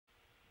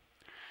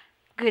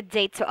Good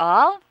day to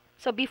all.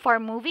 So before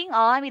moving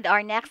on with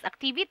our next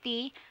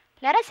activity,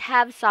 let us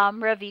have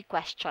some review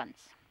questions.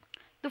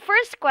 The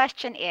first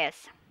question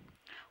is,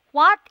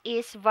 what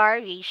is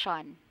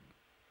variation?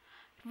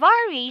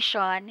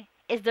 Variation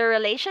is the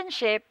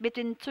relationship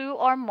between two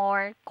or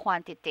more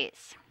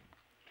quantities.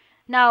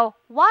 Now,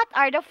 what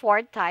are the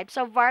four types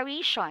of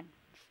variation?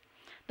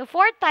 The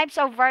four types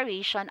of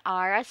variation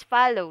are as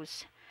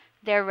follows: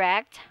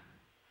 direct,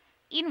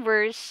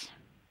 inverse,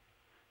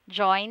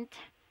 joint,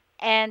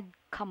 and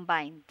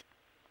combined.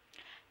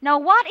 Now,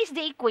 what is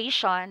the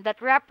equation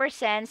that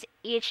represents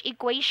each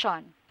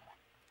equation?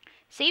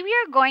 Say we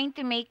are going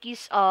to make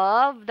use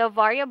of the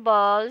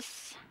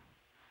variables.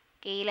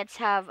 Okay, let's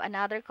have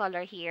another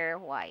color here,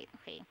 white.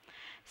 Okay.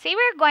 Say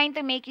we're going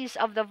to make use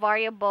of the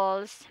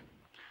variables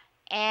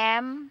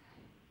m,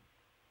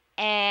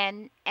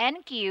 n,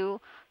 and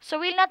q. So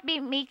we'll not be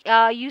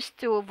used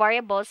to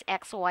variables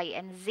x, y,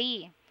 and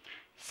z.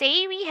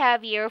 Say we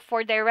have here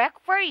for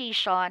direct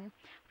variation,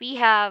 we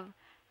have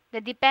the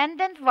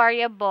dependent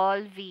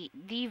variable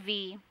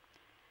dv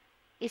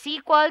is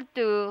equal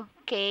to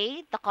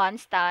k, the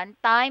constant,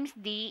 times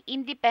the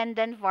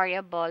independent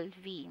variable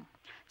v.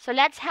 So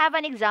let's have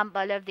an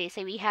example of this.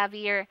 So we have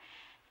here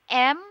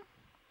m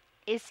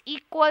is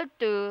equal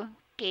to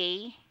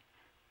k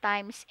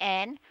times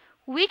n,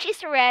 which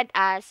is read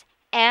as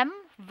m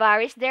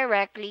varies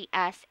directly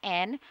as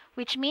n,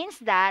 which means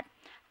that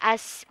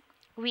as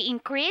we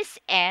increase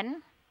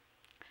n,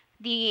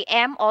 the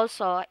m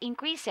also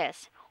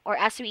increases. Or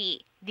as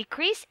we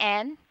decrease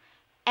n,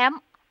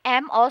 m,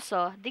 m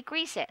also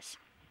decreases.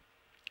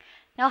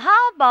 Now,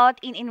 how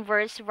about in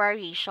inverse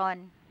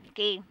variation?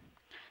 Okay,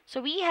 so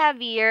we have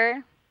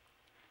here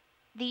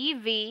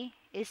dv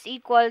is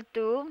equal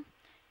to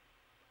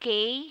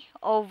k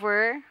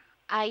over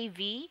iv,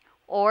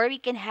 or we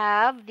can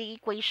have the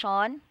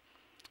equation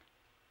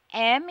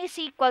m is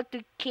equal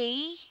to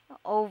k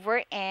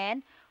over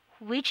n,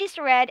 which is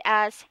read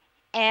as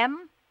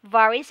m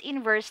varies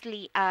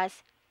inversely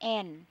as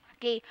n.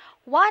 Okay,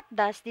 what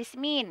does this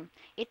mean?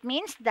 It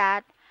means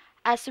that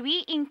as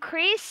we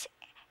increase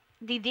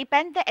the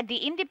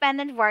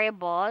independent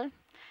variable,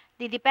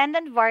 the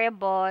dependent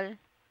variable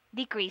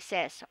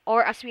decreases.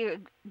 Or as we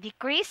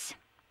decrease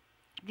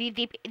the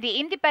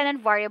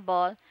independent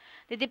variable,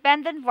 the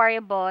dependent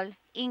variable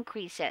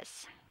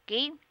increases.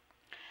 Okay?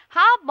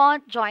 How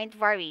about joint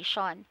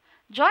variation?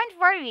 Joint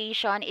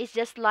variation is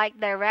just like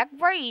direct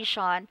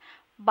variation,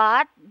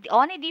 but the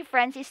only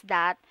difference is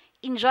that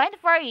in joint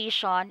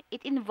variation,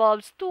 it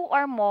involves two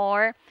or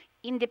more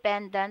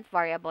independent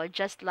variable,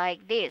 just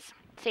like this.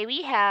 Say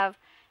we have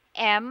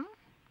m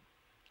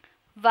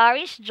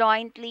varies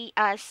jointly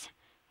as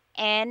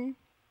n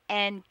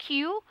and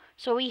q.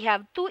 So we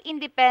have two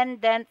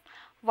independent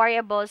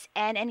variables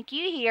n and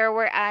q here,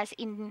 whereas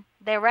in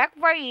direct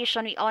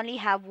variation, we only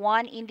have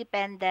one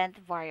independent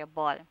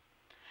variable.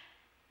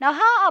 Now,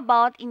 how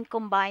about in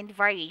combined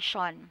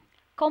variation?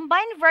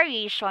 Combined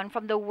variation,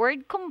 from the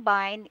word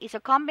combine, is a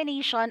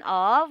combination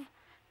of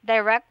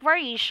direct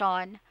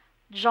variation,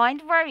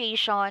 joint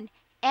variation,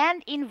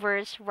 and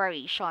inverse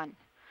variation.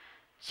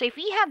 So if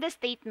we have the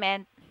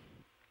statement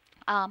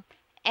um,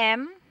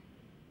 m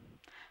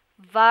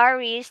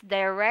varies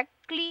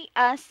directly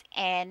as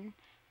n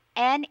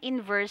and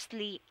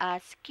inversely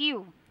as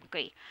q.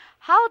 Okay,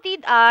 why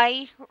did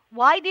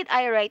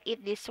I write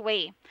it this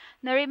way?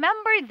 Now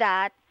remember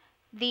that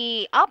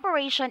the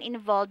operation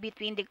involved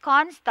between the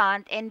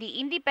constant and the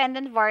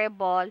independent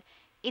variable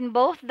in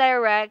both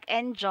direct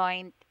and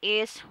joint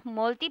is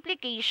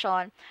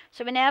multiplication.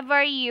 So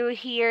whenever you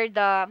hear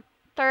the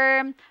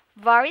term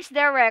varies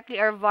directly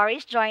or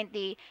varies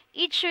jointly,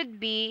 it should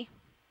be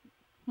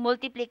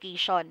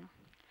multiplication.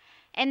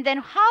 And then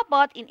how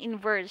about in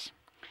inverse?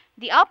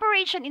 The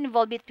operation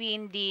involved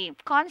between the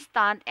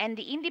constant and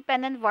the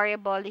independent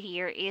variable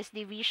here is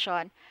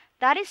division.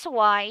 That is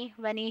why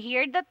when you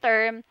hear the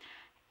term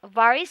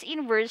varies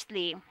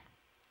inversely,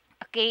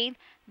 okay,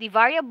 the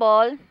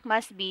variable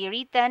must be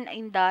written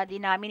in the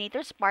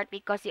denominator's part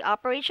because the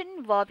operation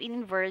involved in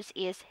inverse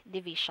is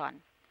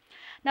division.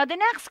 Now the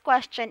next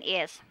question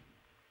is,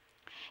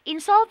 in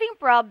solving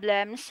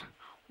problems,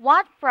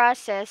 what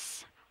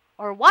process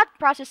or what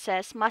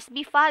processes must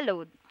be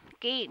followed?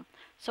 Okay,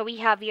 so we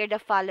have here the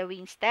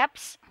following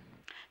steps.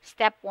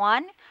 Step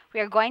 1, we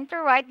are going to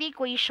write the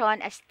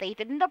equation as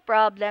stated in the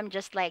problem,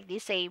 just like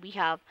this. Say we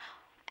have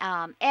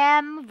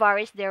m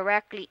varies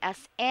directly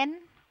as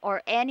n,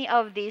 or any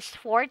of these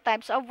four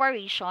types of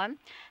variation.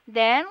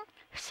 Then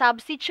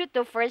substitute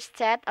the first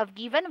set of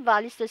given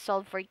values to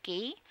solve for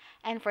k.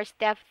 And for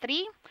step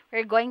 3,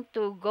 we're going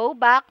to go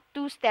back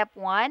to step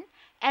 1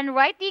 and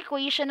write the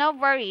equation of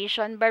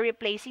variation by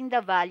replacing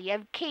the value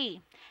of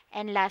k.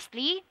 And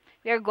lastly,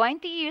 we are going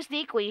to use the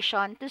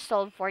equation to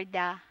solve for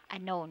the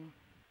unknown.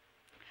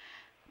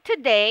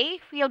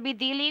 Today, we'll be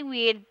dealing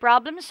with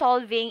problem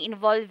solving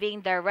involving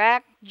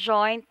direct,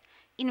 joint,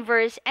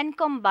 inverse, and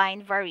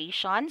combined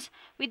variations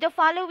with the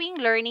following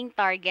learning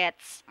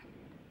targets.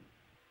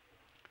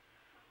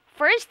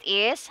 First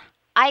is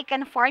I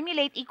can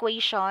formulate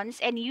equations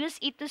and use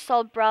it to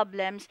solve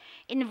problems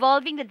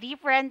involving the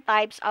different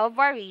types of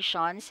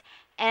variations.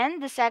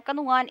 And the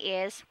second one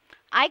is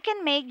I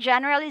can make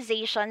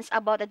generalizations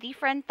about the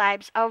different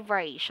types of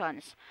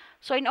variations.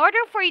 So in order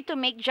for you to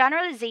make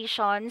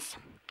generalizations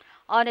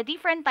on the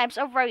different types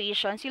of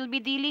variations, you'll be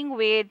dealing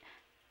with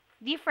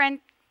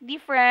different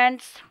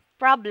different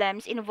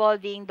problems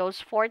involving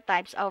those four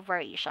types of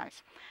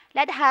variations.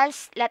 Let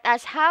us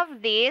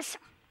have this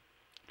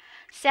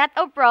set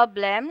of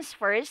problems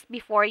first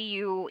before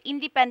you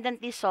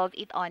independently solve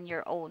it on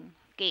your own.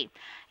 Okay,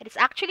 it is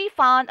actually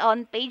found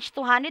on page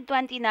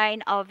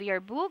 229 of your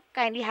book.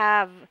 Kindly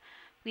have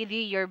with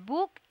you your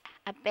book,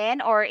 a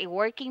pen, or a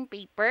working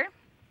paper.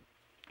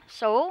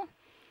 So,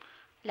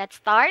 let's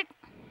start.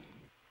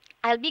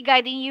 I'll be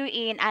guiding you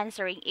in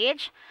answering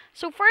each.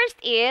 So, first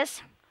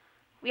is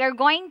we are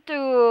going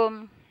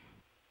to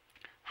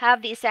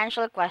have the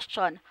essential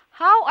question.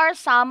 How are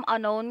some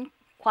unknown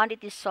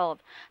quantities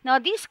solved? Now,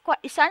 this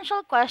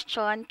essential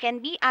question can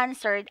be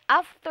answered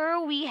after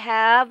we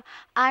have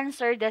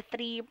answered the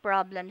three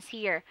problems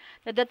here.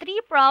 Now, the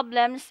three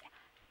problems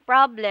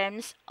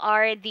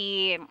are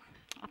the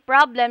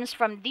problems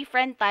from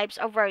different types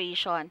of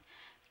variation.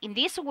 In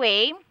this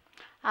way,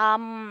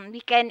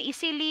 we can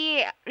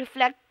easily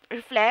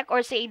reflect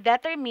or say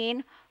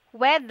determine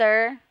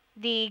whether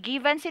the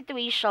given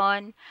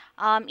situation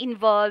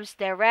involves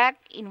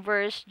direct,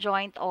 inverse,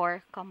 joint,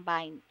 or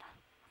combined.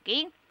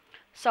 Okay,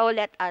 so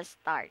let us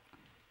start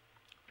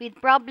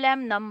with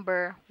problem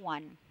number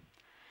 1.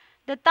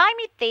 The time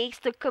it takes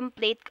to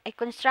complete a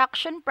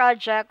construction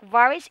project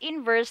varies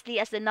inversely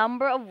as the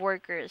number of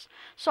workers.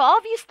 So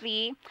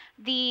obviously,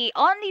 the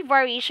only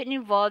variation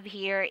involved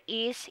here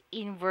is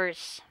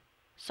inverse.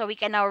 So we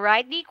can now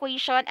write the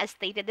equation as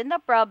stated in the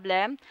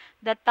problem.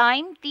 The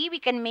time t, we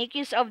can make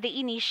use of the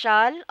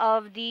initial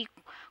of the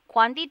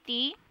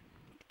quantity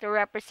to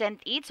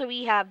represent it. So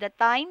we have the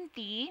time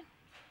t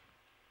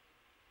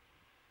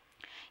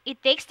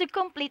it takes to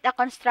complete a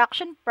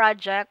construction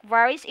project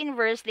varies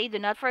inversely. Do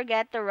not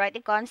forget to write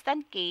a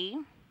constant k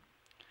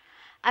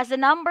as the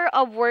number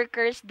of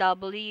workers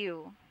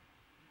W.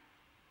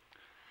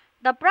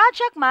 The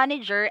project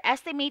manager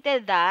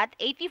estimated that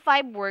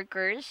 85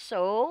 workers,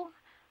 so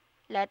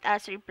let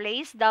us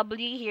replace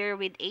W here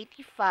with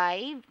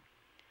 85,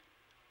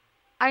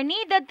 are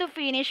needed to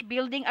finish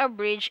building a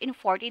bridge in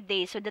 40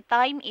 days. So the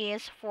time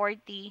is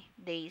 40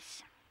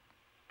 days.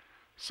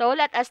 So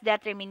let us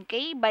determine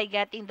K by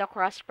getting the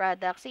cross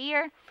products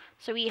here.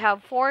 So we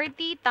have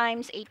 40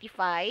 times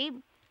 85.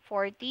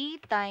 40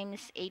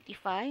 times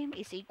 85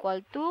 is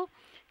equal to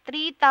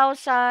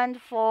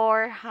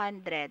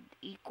 3,400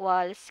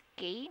 equals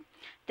K.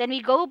 Then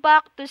we go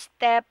back to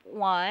step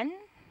 1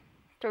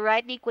 to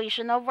write the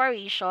equation of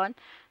variation.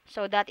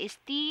 So that is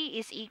T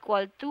is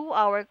equal to,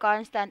 our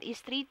constant is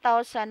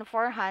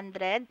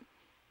 3,400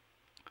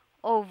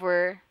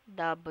 over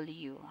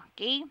W.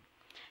 Okay?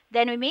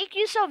 Then we make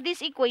use of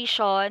this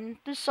equation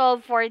to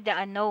solve for the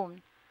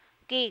unknown.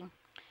 Okay,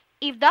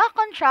 if the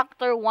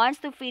contractor wants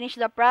to finish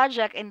the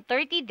project in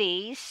 30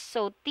 days,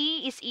 so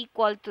T is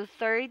equal to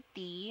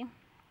 30,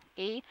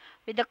 okay,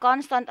 with the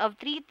constant of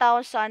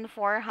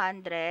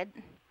 3,400.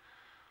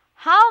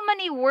 How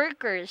many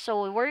workers?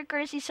 So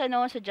workers is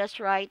unknown, so just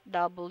write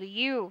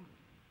W.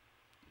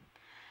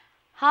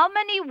 How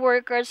many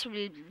workers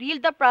will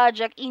the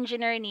project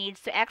engineer needs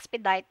to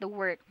expedite the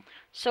work?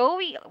 So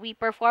we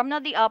perform now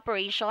the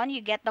operation. You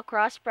get the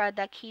cross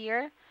product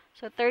here.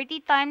 So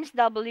 30 times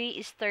W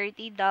is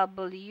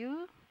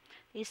 30W.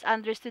 Is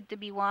understood to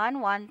be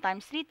 1. 1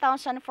 times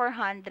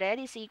 3,400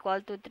 is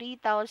equal to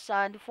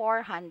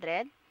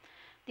 3,400.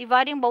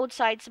 Dividing both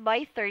sides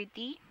by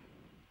 30.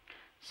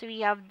 So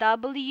we have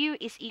W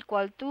is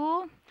equal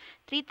to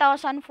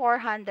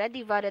 3,400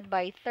 divided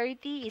by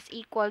 30 is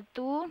equal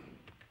to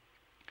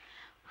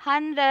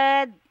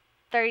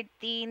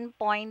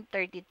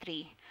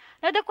 113.33.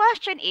 Now the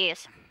question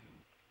is,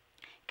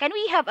 can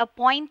we have a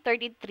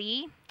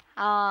 0.33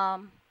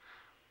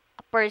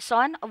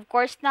 person? Of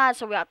course not.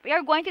 So what we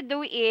are going to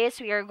do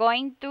is we are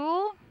going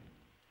to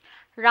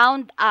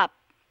round up.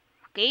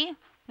 Okay? When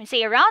we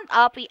say round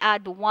up, we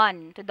add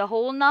 1 to the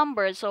whole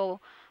number. So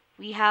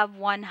we have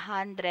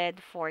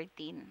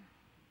 114.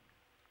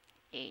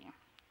 Okay.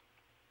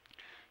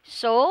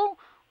 So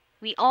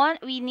we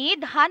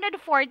need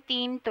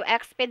 114 to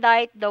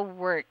expedite the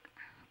work,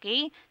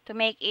 okay, to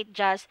make it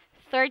just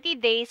 30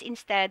 days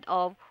instead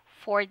of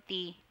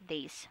 40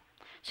 days.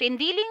 So in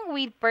dealing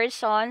with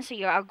persons,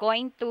 you are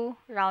going to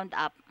round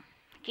up,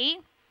 okay.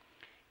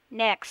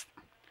 Next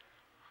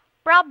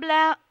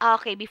problem.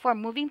 Okay, before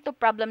moving to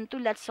problem 2,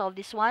 let's solve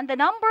this one. The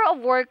number of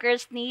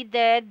workers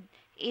needed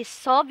is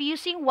solved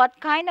using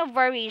what kind of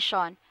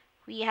variation?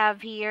 We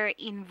have here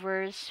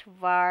inverse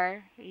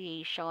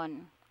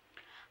variation.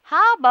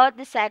 How about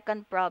the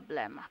second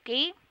problem?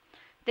 Okay,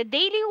 the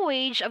daily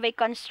wage of a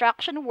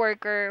construction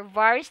worker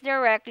varies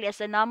directly as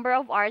the number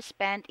of hours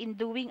spent in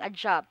doing a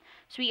job.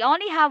 So we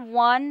only have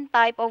one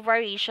type of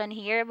variation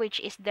here, which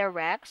is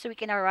direct. So we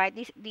can write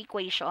the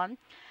equation.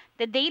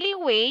 The daily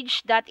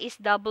wage, that is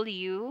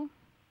W,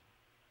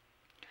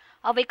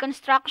 of a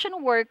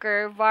construction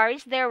worker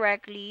varies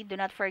directly, do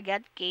not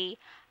forget K,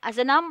 as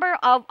the number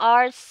of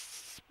hours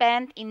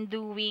spent in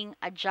doing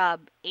a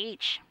job,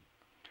 H.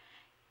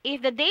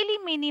 If the daily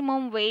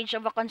minimum wage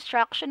of a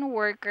construction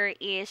worker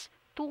is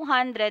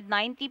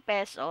 290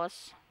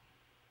 pesos,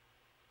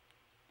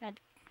 not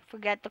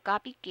forget to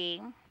copy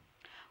K,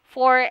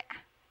 for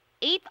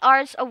 8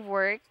 hours of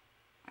work,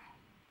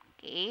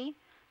 okay,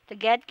 to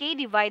get K,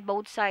 divide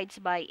both sides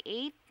by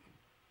 8.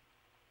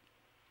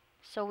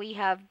 So we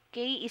have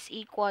K is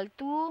equal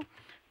to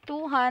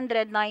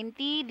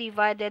 290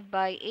 divided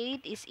by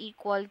 8 is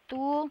equal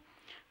to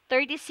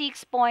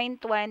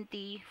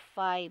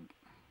 36.25.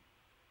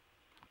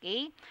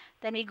 Okay?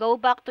 Then we go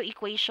back to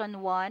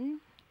equation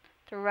 1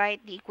 to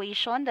write the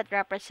equation that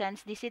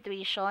represents this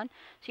situation.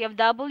 So you have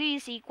W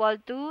is equal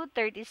to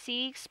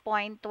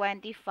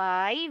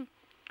 36.25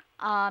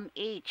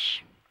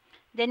 H.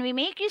 Then we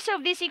make use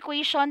of this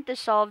equation to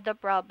solve the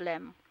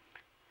problem.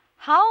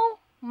 How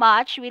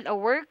much will a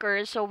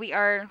worker, so we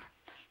are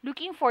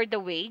looking for the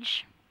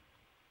wage,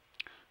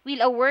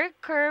 will a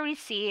worker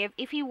receive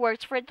if he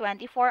works for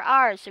 24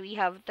 hours? So we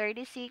have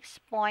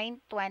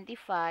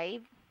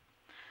 36.25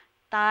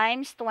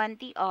 times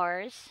 20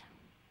 hours.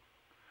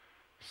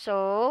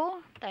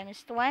 So,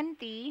 times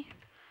 20.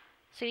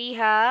 So we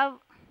have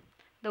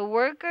the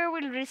worker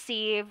will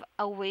receive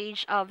a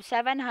wage of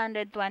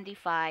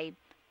 725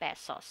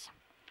 pesos.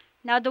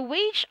 Now, the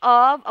wage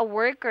of a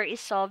worker is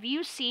solved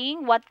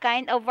using what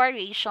kind of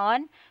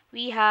variation?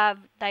 We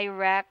have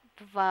direct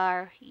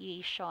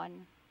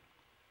variation.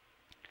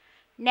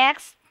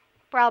 Next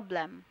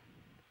problem.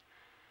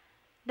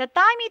 The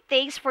time it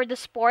takes for the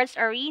sports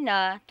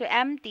arena to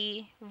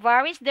empty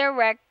varies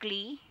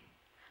directly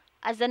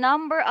as the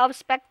number of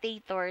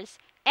spectators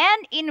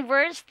and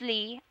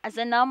inversely as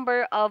the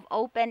number of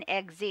open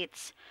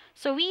exits.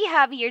 So we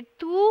have here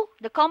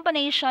the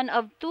combination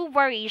of two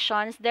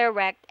variations,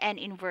 direct and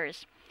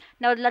inverse.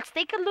 Now let's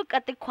take a look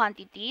at the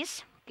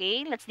quantities.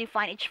 Okay, let's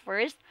define each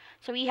first.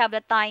 So we have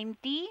the time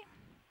t.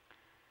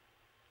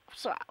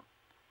 So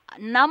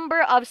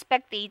number of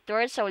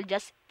spectators, so we'll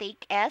just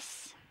take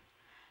S.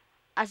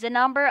 As the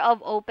number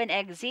of open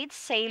exits,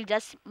 so you'll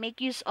just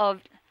make use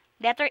of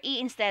letter E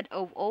instead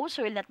of O,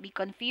 so you'll not be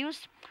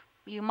confused.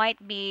 You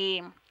might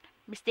be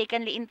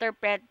mistakenly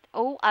interpret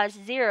O as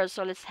 0,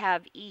 so let's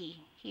have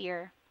E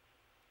here.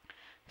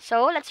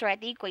 So let's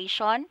write the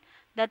equation.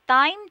 The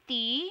time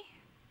T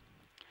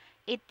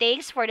it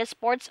takes for the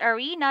sports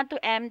arena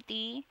to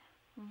empty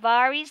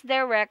varies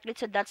directly,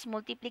 so that's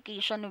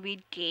multiplication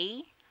with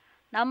K.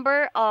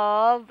 Number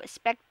of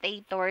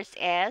spectators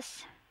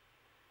S,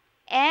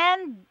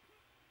 and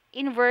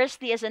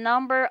inversely as the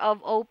number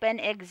of open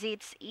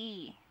exits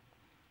E.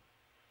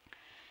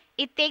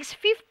 It takes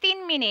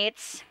 15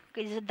 minutes,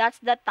 because that's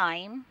the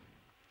time,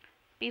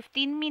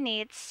 15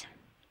 minutes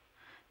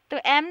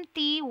to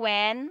empty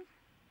when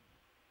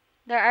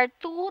there are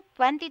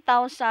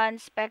 20,000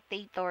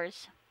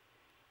 spectators.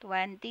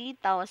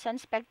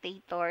 20,000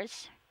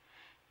 spectators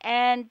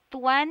and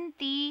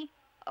 20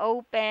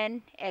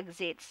 open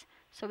exits.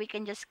 So we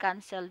can just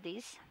cancel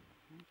this.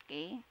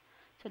 Okay.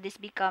 So this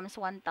becomes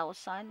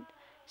 1,000.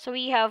 So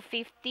we have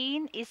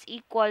 15 is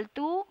equal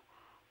to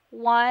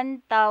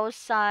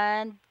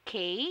 1,000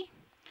 K.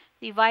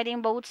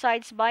 Dividing both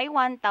sides by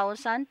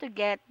 1,000 to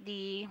get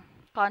the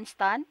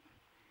constant.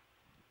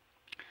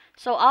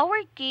 So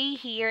our K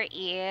here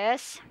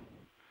is,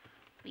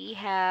 we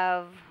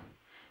have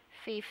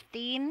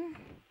 15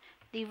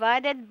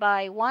 divided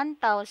by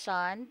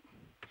 1,000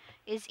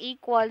 is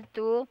equal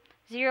to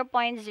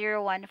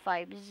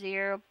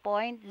 0.015.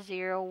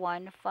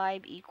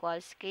 0.015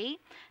 equals K.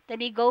 Then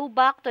we go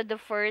back to the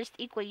first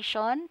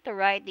equation to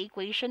write the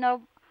equation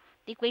of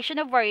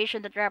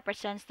variation that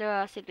represents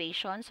the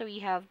situation. So we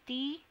have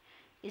T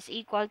is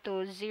equal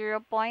to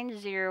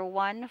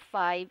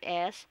 0.015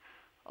 S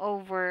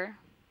over,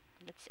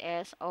 that's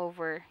S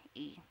over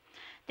E.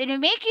 Then we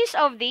make use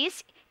of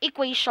this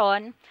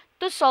equation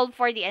to solve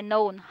for the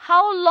unknown.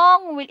 How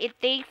long will it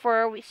take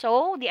for,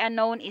 so the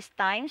unknown is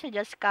time, so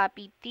just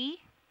copy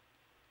T,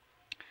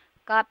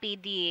 copy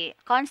the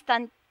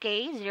constant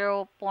K,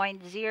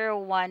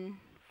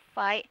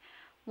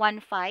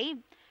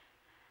 0.015.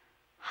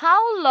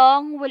 How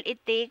long will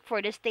it take for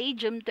the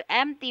stadium to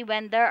empty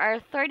when there are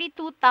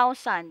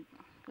 32,000?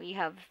 We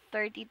have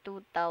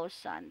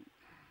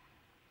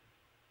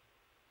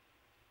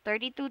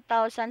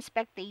 32,000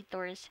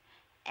 spectators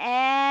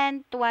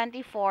and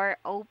 24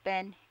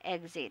 open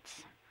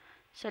exits.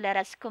 So let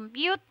us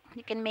compute.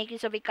 You can make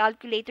use of a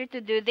calculator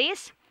to do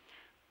this.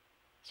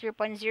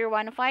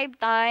 0.015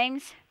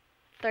 times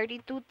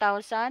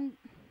 32,000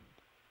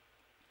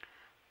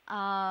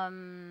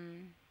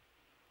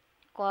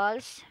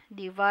 equals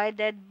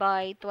divided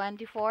by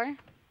 24.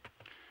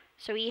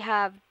 So we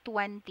have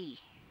 20.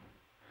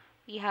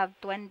 We have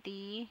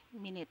 20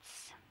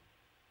 minutes.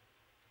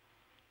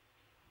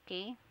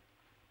 Okay,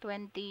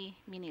 20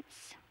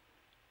 minutes.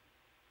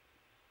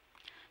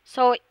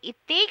 So it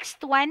takes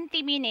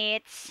 20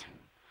 minutes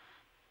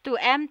to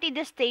empty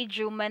the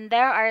stadium when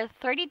there are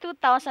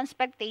 32,000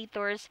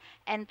 spectators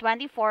and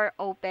 24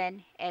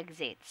 open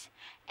exits.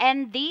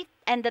 And the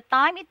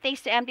time it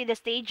takes to empty the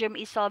stadium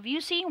is solved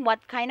using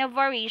what kind of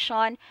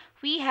variation?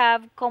 We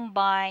have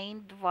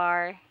combined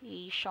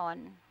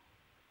variation.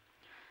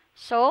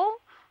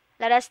 So,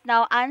 let us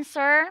now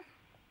answer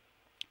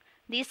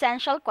the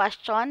essential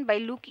question by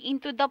looking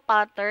into the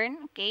pattern.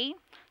 Okay,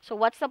 so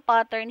what's the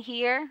pattern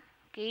here?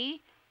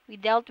 Okay, we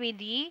dealt with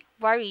the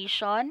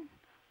variation,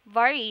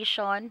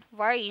 variation,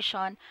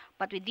 variation,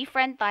 but with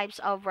different types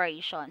of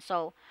variation.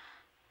 So,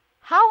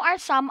 how are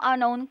some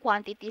unknown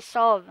quantities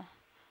solved?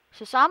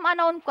 So, some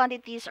unknown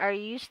quantities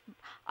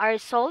are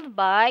solved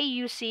by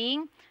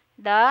using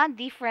the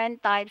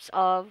different types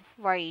of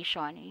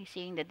variation.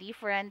 Using the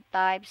different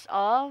types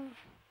of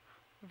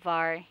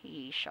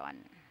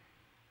variation.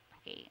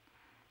 Okay.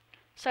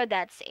 So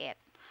that's it.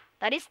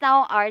 That is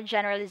now our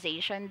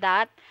generalization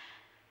that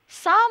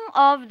some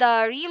of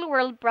the real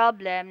world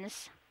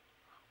problems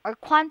or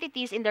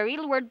quantities in the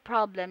real world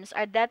problems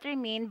are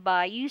determined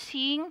by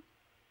using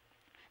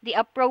the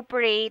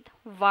appropriate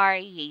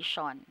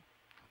variation.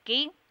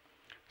 Okay?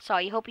 So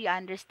I hope you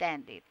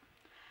understand it.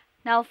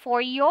 Now for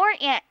your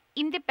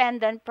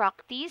independent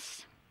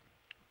practice,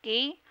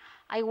 okay,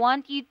 I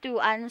want you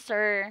to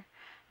answer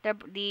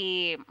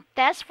the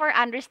test for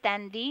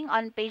understanding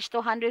on page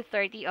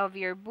 230 of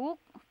your book.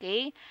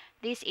 Okay,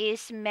 this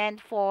is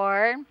meant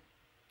for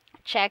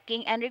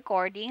checking and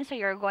recording, so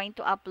you're going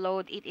to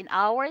upload it in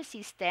our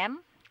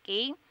system.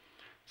 Okay,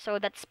 so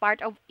that's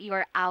part of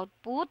your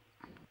output.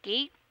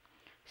 Okay,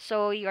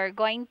 so you're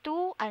going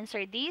to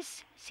answer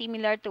this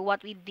similar to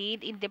what we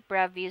did in the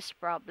previous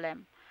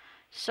problem.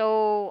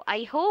 So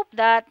I hope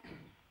that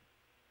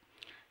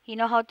you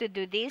know how to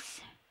do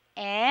this,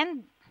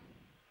 and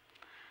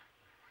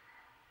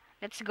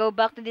let's go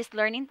back to these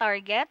learning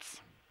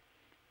targets.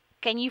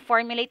 Can you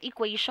formulate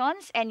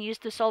equations and use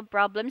to solve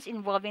problems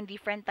involving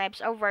different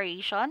types of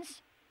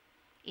variations?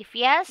 If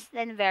yes,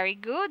 then very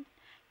good.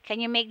 Can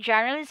you make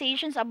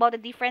generalizations about the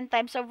different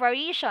types of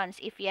variations?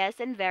 If yes,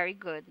 then very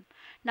good.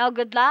 Now,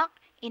 good luck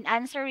in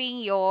answering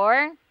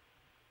your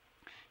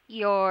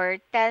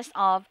test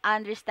of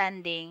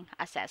understanding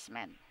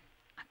assessment.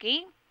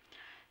 Okay?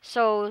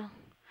 So,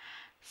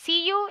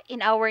 see you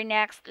in our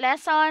next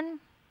lesson.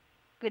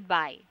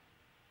 Goodbye.